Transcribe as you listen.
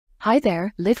Hi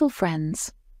there, little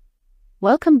friends.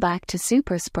 Welcome back to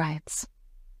Super Sprouts.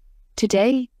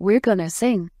 Today, we're gonna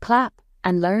sing, clap,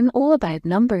 and learn all about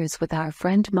numbers with our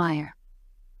friend Maya.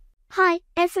 Hi,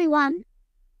 everyone.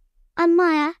 I'm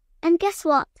Maya, and guess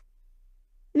what?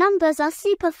 Numbers are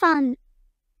super fun.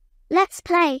 Let's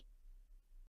play.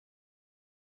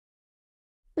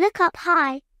 Look up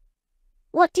high.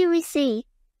 What do we see?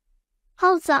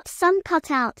 Holds up sun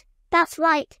cutout. That's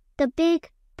right, the big,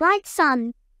 bright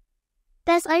sun.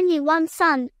 There's only one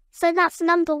sun, so that's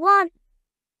number 1.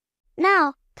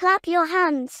 Now, clap your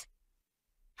hands.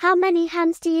 How many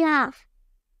hands do you have?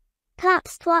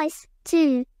 Claps twice,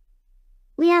 2.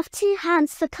 We have 2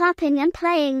 hands for clapping and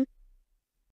playing.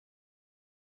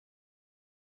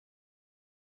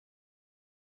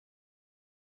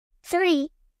 Three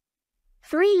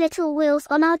little wheels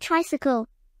on our tricycle.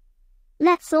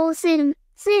 Let's all zoom,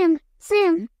 zoom,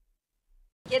 zoom.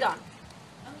 Get on.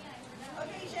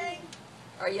 Okay, Shane.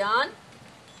 Are you on?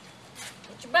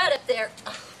 Get your butt up there.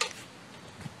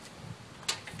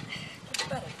 Get your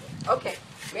butt up there. Okay,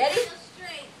 ready? Go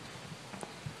straight.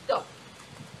 Go.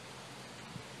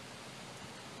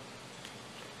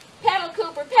 Pedal,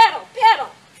 Cooper, pedal, pedal.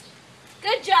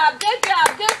 Good job, good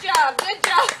job, good job, good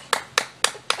job.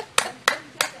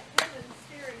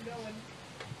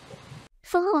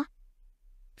 4.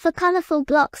 For colorful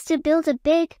blocks to build a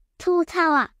big, tall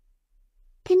tower.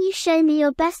 Can you show me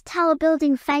your best tower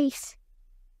building face?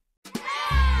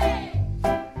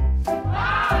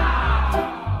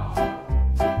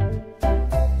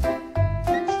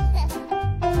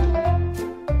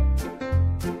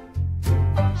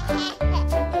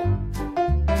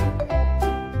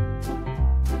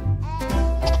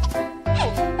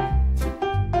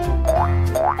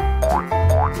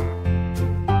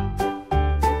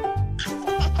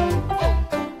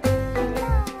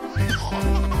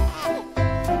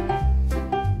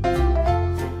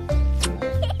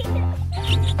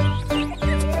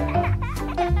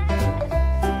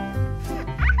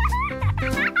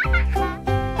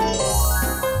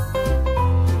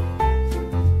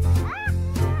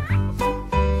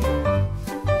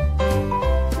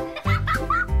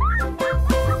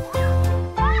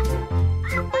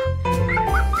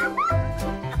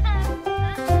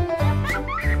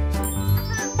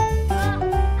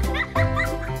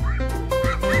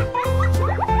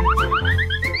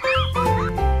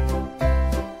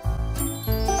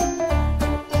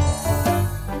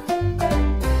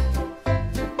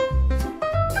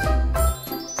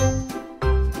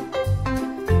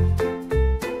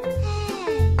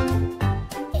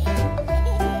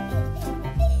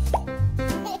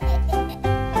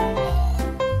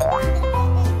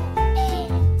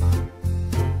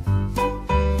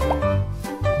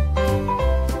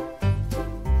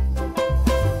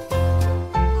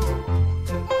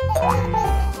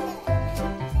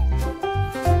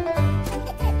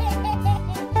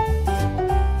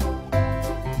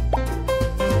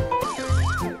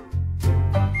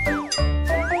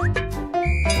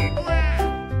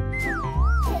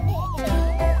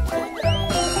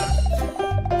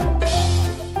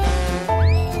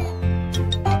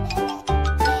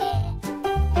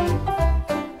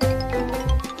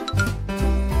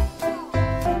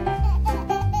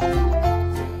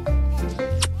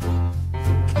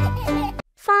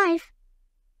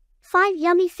 Five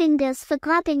yummy fingers for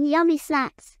grabbing yummy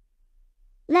snacks.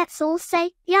 Let's all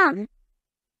say yum.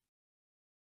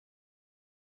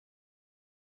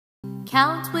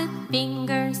 Count with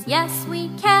fingers, yes we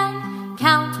can.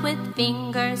 Count with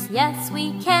fingers, yes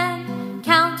we can.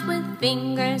 Count with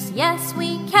fingers, yes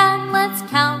we can. Let's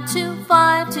count to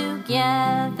 5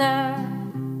 together.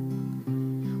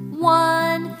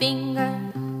 1 finger,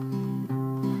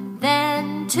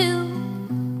 then 2,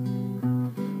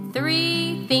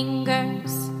 3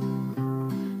 fingers.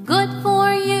 Good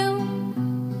for you.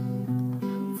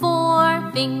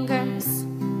 4 fingers,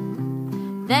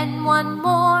 then 1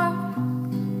 more.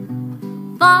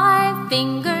 5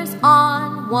 fingers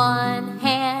on 1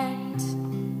 hand.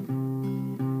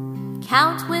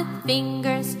 Count with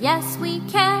fingers, yes we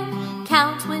can.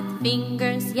 Count with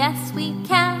fingers, yes we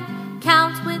can.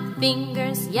 Count with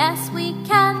fingers, yes we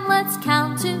can. Let's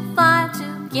count to 5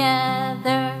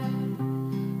 together.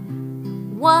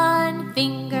 1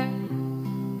 finger,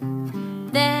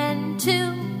 then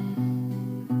 2,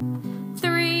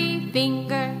 3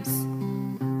 fingers.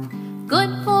 Good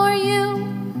for you.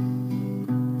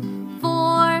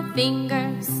 4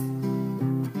 fingers,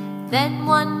 then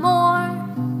 1 more.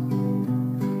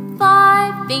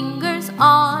 5 fingers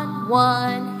on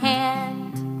 1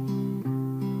 hand.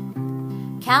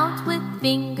 Count with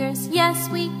fingers, yes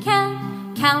we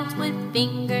can. Count with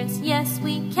fingers, yes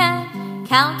we can.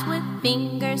 count with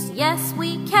fingers, yes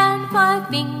we can. 5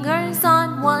 fingers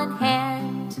on one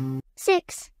hand.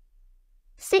 6.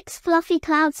 6 fluffy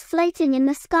clouds floating in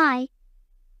the sky.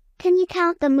 Can you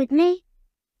count them with me?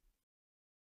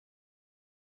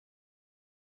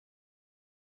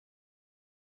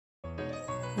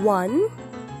 1,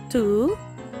 2,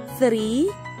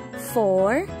 3,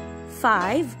 4,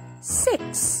 5,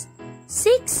 6.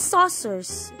 6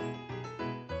 saucers.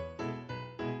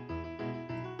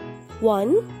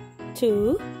 1,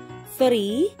 2,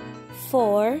 3,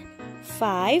 4,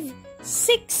 5,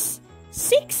 6.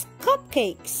 6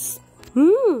 cupcakes.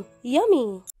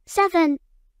 Yummy. 7.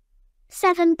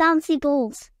 7 bouncy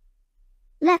balls.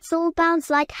 Let's all bounce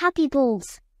like happy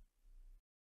balls.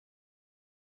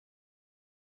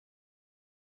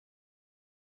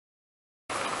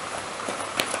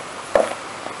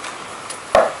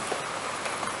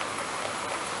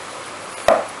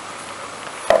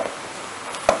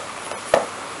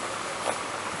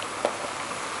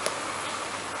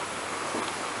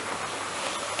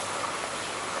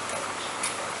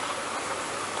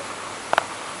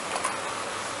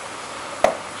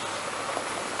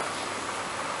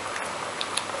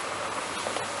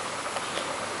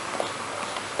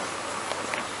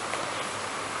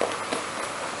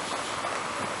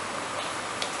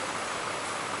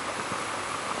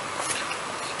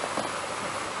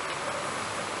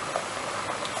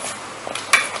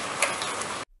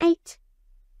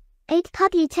 8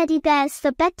 cuddly teddy bears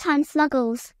for bedtime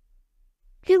snuggles.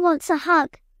 Who wants a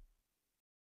hug?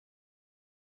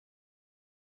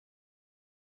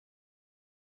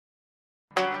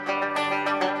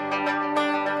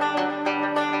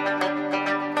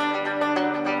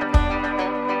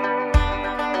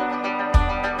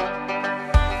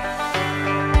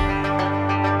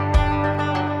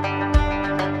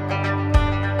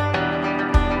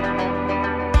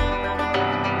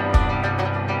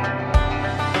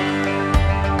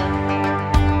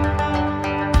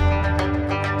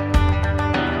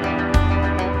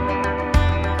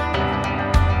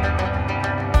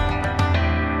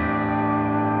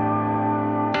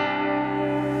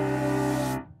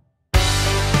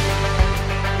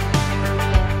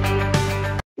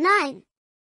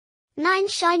 Nine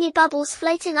shiny bubbles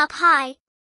floating up high.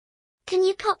 Can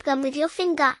you pop them with your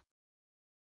finger?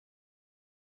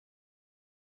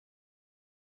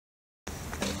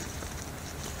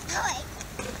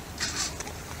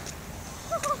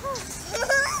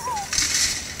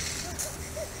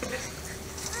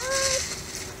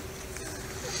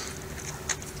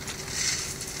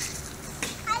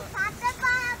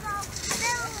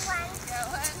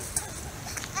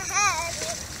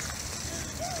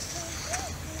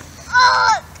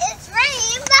 Oh, it's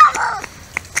raining bubbles!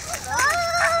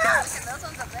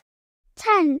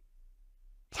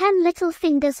 10 little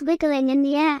fingers wiggling in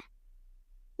the air.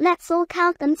 Let's all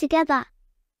count them together.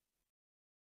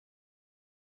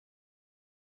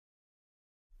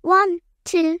 1,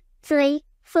 2, 3,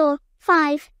 4,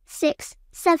 5, 6,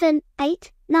 7,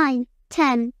 8, 9,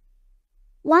 10.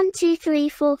 1, 2, 3,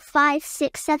 4, 5,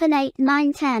 6, 7, 8,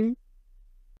 9, 10.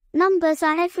 Numbers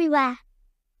are everywhere.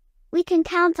 We can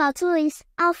count our toys,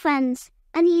 our friends,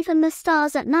 and even the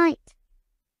stars at night.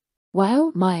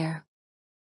 Wow, Meyer.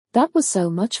 That was so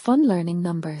much fun learning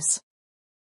numbers.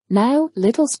 Now,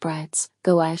 little sprites,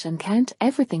 go out and count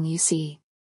everything you see.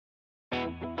 1,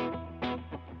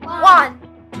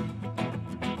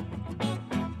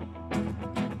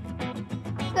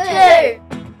 2,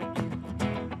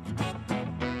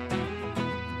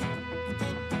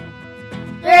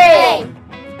 3,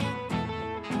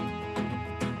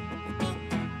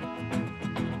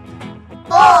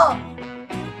 4,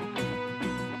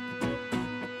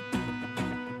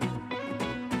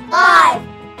 5,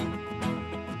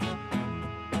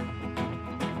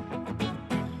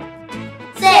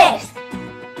 6,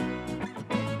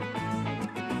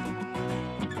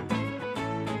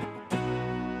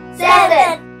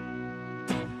 7,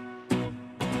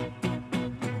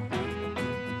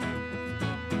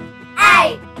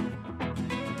 8,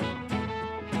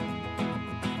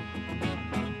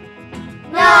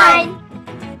 9,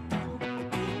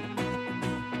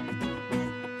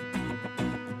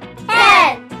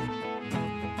 10,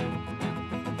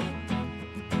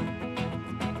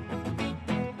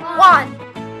 1,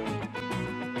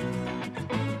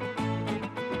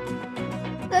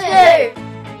 2,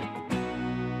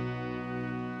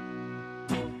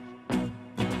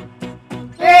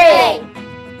 3,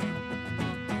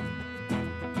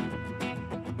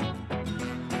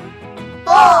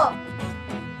 4,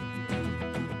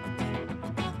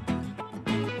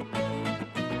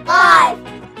 5,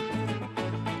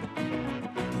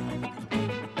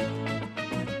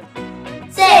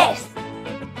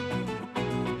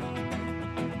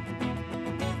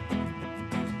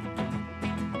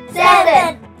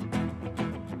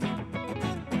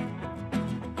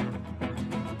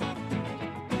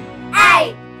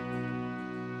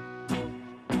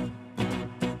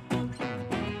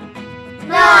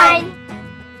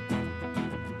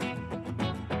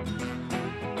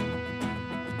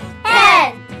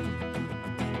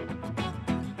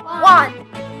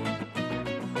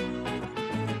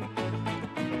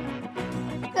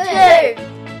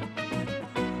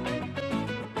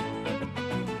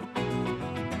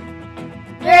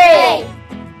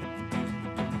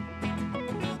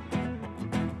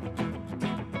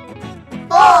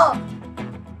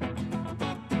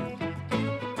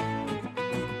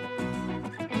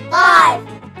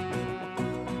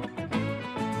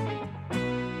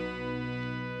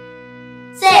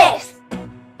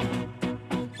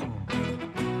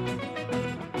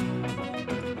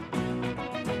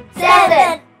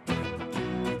 7,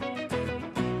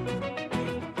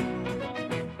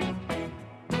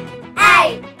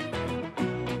 8,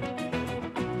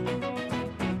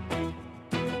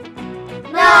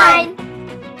 9,